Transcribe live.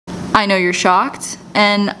I know you're shocked,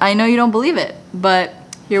 and I know you don't believe it, but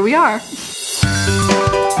here we are.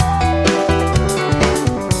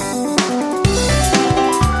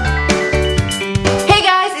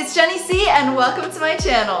 Jenni C, and welcome to my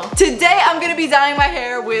channel. Today I'm gonna be dyeing my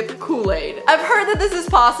hair with Kool Aid. I've heard that this is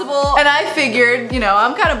possible, and I figured, you know,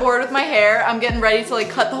 I'm kind of bored with my hair. I'm getting ready to like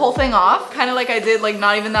cut the whole thing off, kind of like I did like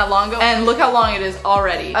not even that long ago, and look how long it is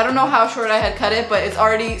already. I don't know how short I had cut it, but it's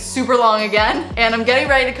already super long again, and I'm getting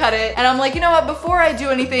ready to cut it, and I'm like, you know what, before I do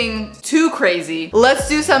anything too crazy, let's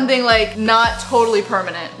do something like not totally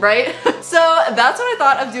permanent, right? So that's what I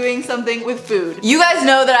thought of doing, something with food. You guys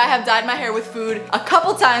know that I have dyed my hair with food a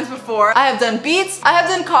couple times before. I have done beets, I have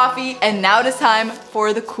done coffee, and now it is time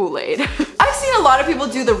for the Kool Aid. I've seen a lot of people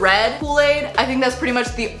do the red Kool Aid. I think that's pretty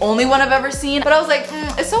much the only one I've ever seen, but I was like,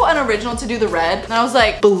 it's so unoriginal to do the red. And I was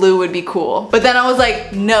like, blue would be cool. But then I was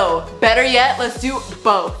like, no, better yet, let's do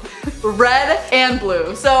both. Red and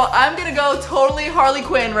blue. So I'm gonna go totally Harley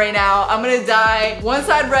Quinn right now. I'm gonna dye one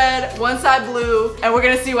side red, one side blue, and we're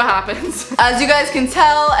gonna see what happens. As you guys can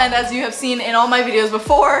tell, and as you have seen in all my videos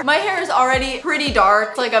before, my hair is already pretty dark.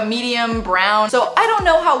 It's like a medium brown. So I don't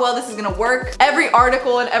know how well this is gonna work. Every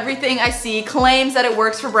article and everything I see claims that it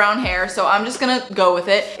works for brown hair, so I'm just gonna go with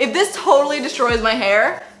it. If this totally destroys my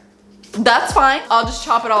hair, that's fine, I'll just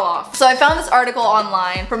chop it all off. So I found this article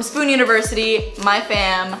online from Spoon University, my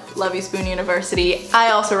fam, love you Spoon University.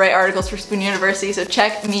 I also write articles for Spoon University, so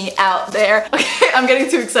check me out there. Okay, I'm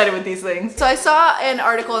getting too excited with these things. So I saw an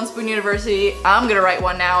article on Spoon University, I'm gonna write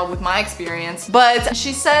one now with my experience, but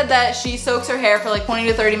she said that she soaks her hair for like 20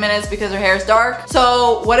 to 30 minutes because her hair is dark.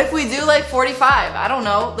 So what if we do like 45? I don't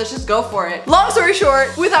know, let's just go for it. Long story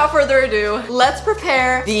short, without further ado, let's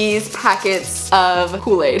prepare these packets of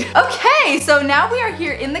Kool Aid. Okay, so now we are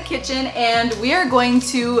here in the kitchen and we are going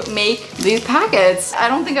to make these packets. I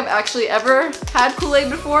don't think I've actually ever had Kool Aid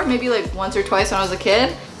before, maybe like once or twice when I was a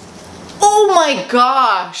kid. Oh my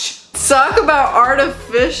gosh, talk about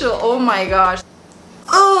artificial, oh my gosh.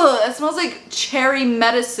 Ugh, it smells like cherry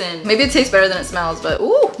medicine. Maybe it tastes better than it smells, but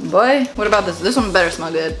ooh, boy. What about this? This one better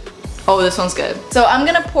smell good. Oh, this one's good. So I'm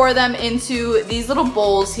gonna pour them into these little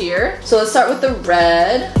bowls here. So let's start with the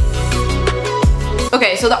red.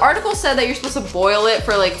 Okay, so the article said that you're supposed to boil it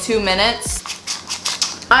for like 2 minutes.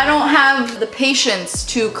 I don't have the patience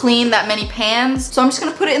to clean that many pans, so I'm just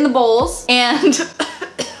gonna put it in the bowls and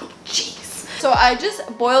jeez. So I just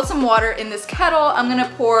boiled some water in this kettle. I'm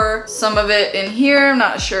gonna pour some of it in here. I'm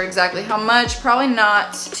not sure exactly how much, probably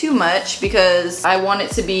not too much because I want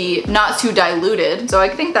it to be not too diluted. So I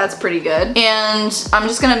think that's pretty good. And I'm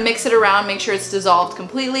just gonna mix it around, make sure it's dissolved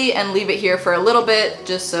completely and leave it here for a little bit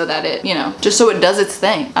just so that it, you know, just so it does its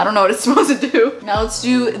thing. I don't know what it's supposed to do. Now let's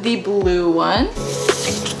do the blue one.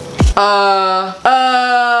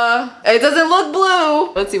 It doesn't look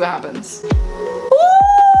blue. Let's see what happens.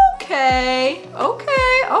 Okay,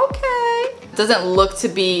 okay, okay. It doesn't look to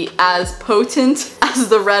be as potent as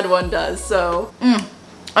the red one does, so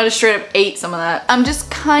I just straight up ate some of that. I'm just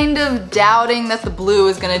kind of doubting that the blue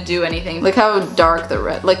is gonna do anything. Look how dark the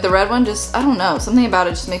red, like the red one just, I don't know, something about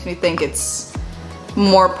it just makes me think it's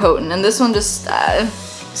more potent. And this one just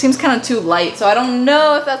seems kind of too light, so I don't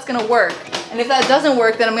know if that's gonna work. And if that doesn't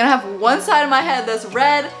work, then I'm gonna have one side of my head that's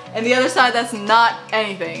red and the other side that's not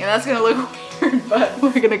anything. And that's gonna look weird, but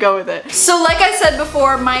we're gonna go with it. So like I said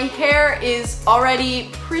before, my hair is already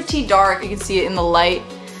pretty dark. You can see it in the light.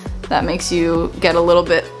 That makes you get a little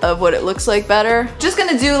bit of what it looks like better. Just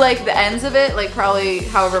gonna do like the ends of it, like probably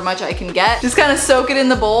however much I can get. Just kind of soak it in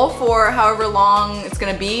the bowl for however long it's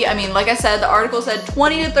gonna be. I mean, like I said, the article said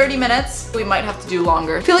 20 to 30 minutes. We might have to do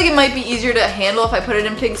longer. I feel like it might be easier to handle if I put it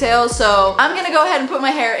in pigtails. So I'm gonna go ahead and put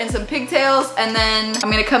my hair in some pigtails and then I'm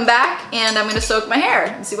gonna come back and I'm gonna soak my hair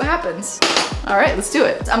and see what happens. All right, let's do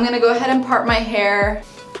it. I'm gonna go ahead and part my hair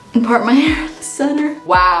in the center.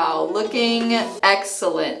 Wow, looking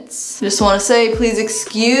excellent. Just want to say, please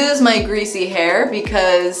excuse my greasy hair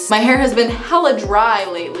because my hair has been hella dry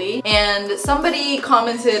lately, and somebody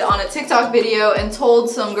commented on a TikTok video and told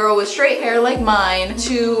some girl with straight hair like mine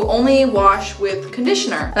to only wash with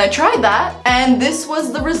conditioner. And I tried that, and this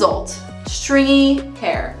was the result. Stringy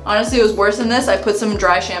hair. Honestly, it was worse than this. I put some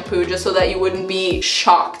dry shampoo just so that you wouldn't be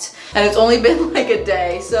shocked. And it's only been like a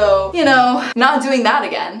day, so, you know, not doing that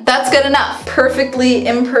again. That's good enough. Perfectly,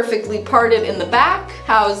 imperfectly parted in the back.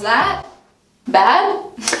 How's that? Bad?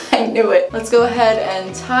 I knew it. Let's go ahead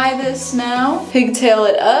and tie this now. Pigtail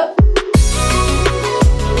it up.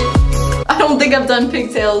 I don't think I've done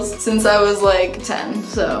pigtails since I was like 10,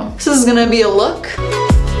 so this is gonna be a look.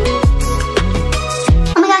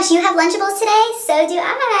 Gosh, you have Lunchables today? So do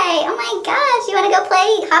I. Oh my gosh, you wanna go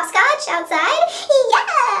play hopscotch outside?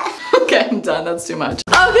 Yeah! done. That's too much.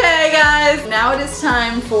 Okay, guys. Now it is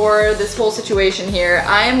time for this whole situation here.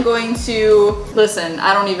 I am going to, listen,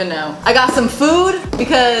 I don't even know. I got some food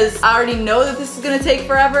because I already know that this is gonna take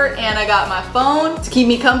forever, and I got my phone to keep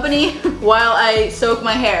me company while I soak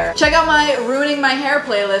my hair. Check out my Ruining My Hair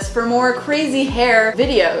playlist for more crazy hair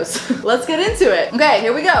videos. Let's get into it. Okay,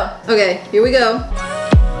 here we go. Okay, here we go.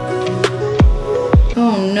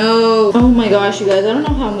 Oh no. Oh my gosh, you guys, I don't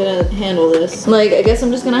know how I'm gonna handle this. Like, I guess I'm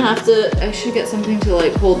just gonna have to, I should get something to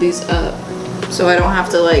like hold these up so I don't have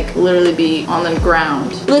to like literally be on the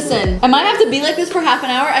ground. Listen, I might have to be like this for half an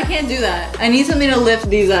hour. I can't do that. I need something to lift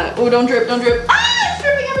these up. Oh, don't drip, don't drip. Ah, it's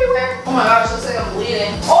dripping everywhere. Oh my gosh, looks like I'm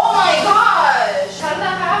bleeding. Oh my gosh, how did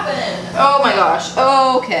that happen? Oh my gosh,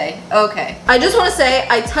 okay, okay. I just wanna say,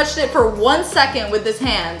 I touched it for 1 second with this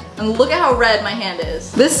hand, and look at how red my hand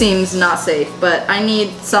is. This seems not safe, but I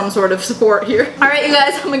need some sort of support here. All right, you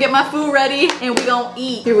guys, I'm gonna get my food ready, and we gonna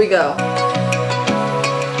eat. Here we go.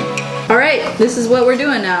 All right, this is what we're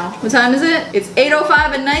doing now. What time is it? It's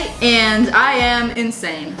 8:05 at night, and I am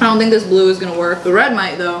insane. I don't think this blue is gonna work. The red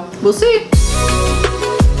might though. We'll see.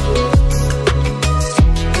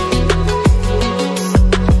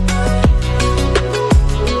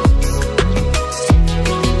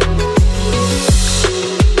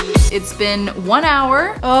 It's been 1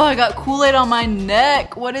 hour. Oh, I got Kool Aid on my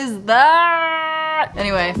neck. What is that?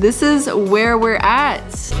 Anyway, this is where we're at.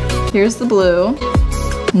 Here's the blue.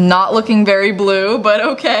 Not looking very blue, but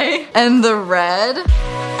okay. And the red.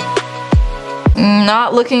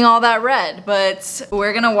 Not looking all that red, but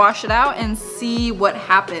we're gonna wash it out and see what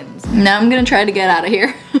happens. Now I'm gonna try to get out of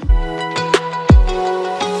here.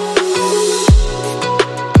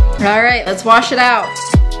 All right, let's wash it out.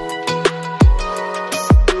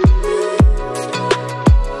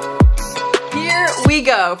 We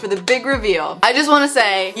go for the big reveal. I just want to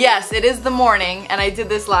say, yes, it is the morning, and I did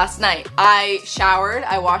this last night. I showered,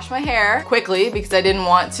 I washed my hair quickly because I didn't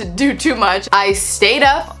want to do too much. I stayed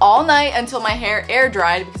up all night until my hair air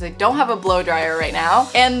dried because I don't have a blow dryer right now.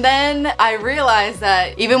 And then I realized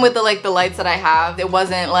that even with the lights that I have, it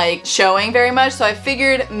wasn't like showing very much. So I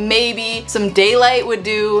figured maybe some daylight would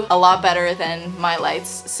do a lot better than my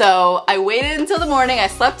lights. So I waited until the morning, I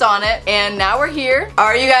slept on it, and now we're here.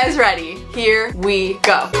 Are you guys ready? Here we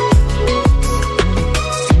go.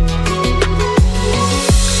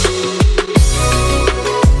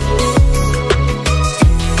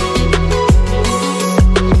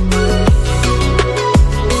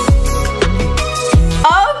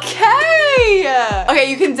 Okay,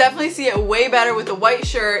 you can definitely see it way better with the white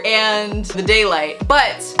shirt and the daylight.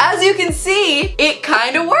 But as you can see, it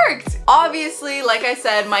kind of worked. Obviously, like I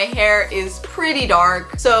said, my hair is pretty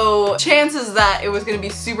dark, so chances that it was gonna be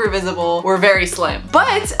super visible were very slim.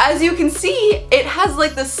 But as you can see, it has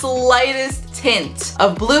like the slightest tint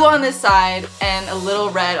of blue on this side and a little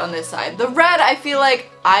red on this side. The red, I feel like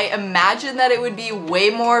I imagined that it would be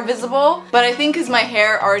way more visible, but I think because my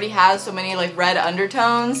hair already has so many like red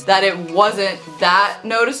undertones that it wasn't that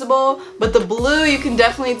noticeable. But the blue, you can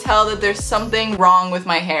definitely tell that there's something wrong with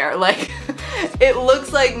my hair. Like, it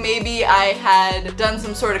looks like maybe I had done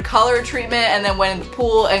some sort of color treatment and then went in the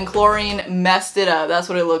pool and chlorine messed it up. That's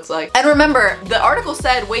what it looks like. And remember, the article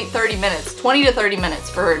said wait 30 minutes, 20 to 30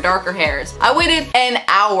 minutes for darker hairs. I waited an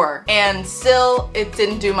hour and still it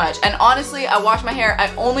didn't do much. And honestly, I washed my hair.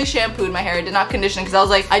 I only shampooed my hair. I did not condition because I was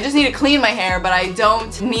like, I just need to clean my hair, but I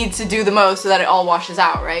don't need to do the most so that it all washes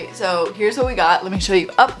out, right? So here's what we got. Let me show you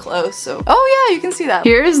up close. So, oh yeah, you can see that.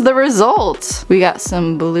 Here's the result. We got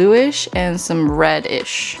some bluish and some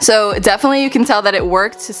reddish. So definitely you can tell that it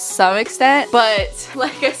worked to some extent, but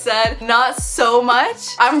like I said, not so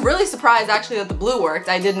much. I'm really surprised actually that the blue worked.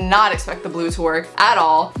 I did not expect the blue to work at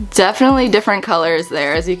all. Definitely different colors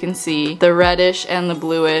there, as you can see, the reddish and the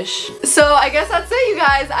bluish. So I guess that's it, you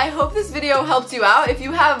guys. I hope this video helped you out. If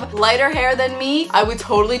you have lighter hair than me, I would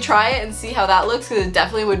totally try it and see how that looks because it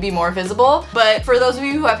definitely would be more visible. But for those of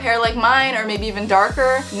you who have hair like mine or maybe even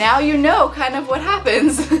darker, now you know kind of what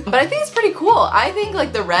happens. But I think it's pretty cool. I think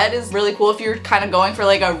like the red is really cool if you're kind of going for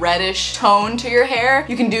like a reddish tone to your hair.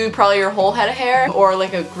 You can do probably your whole head of hair or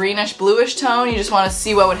like a greenish bluish tone. You just want to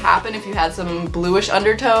see what would happen if you had some bluish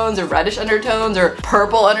undertones or reddish undertones or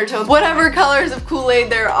purple undertones. Whatever colors of Kool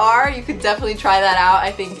Aid there are, you could definitely try that out.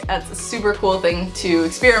 I think that's a super cool thing to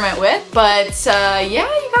experiment with. But yeah,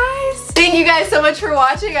 you guys. Thank Thank you guys so much for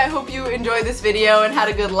watching. I hope you enjoyed this video and had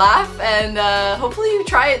a good laugh, and hopefully you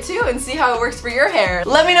try it too and see how it works for your hair.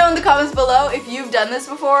 Let me know in the comments below if you've done this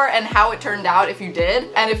before and how it turned out if you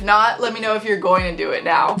did, and if not, let me know if you're going to do it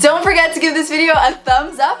now. Don't forget to give this video a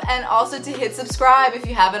thumbs up and also to hit subscribe if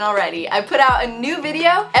you haven't already. I put out a new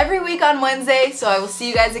video every week on Wednesday, so I will see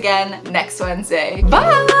you guys again next Wednesday.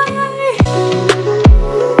 Bye!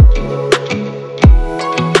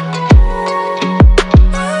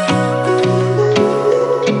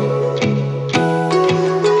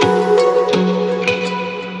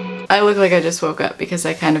 I look like I just woke up because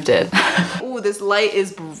I kind of did. Ooh, this light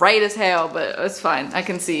is bright as hell, but it's fine. I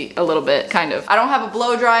can see a little bit, kind of. I don't have a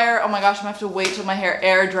blow dryer. Oh my gosh, I'm gonna have to wait till my hair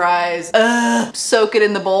air dries. Soak it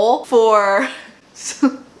in the bowl for...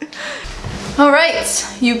 All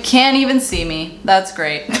right, you can't even see me. That's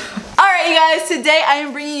great. All right, you guys, today I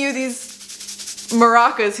am bringing you these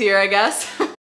maracas here, I guess.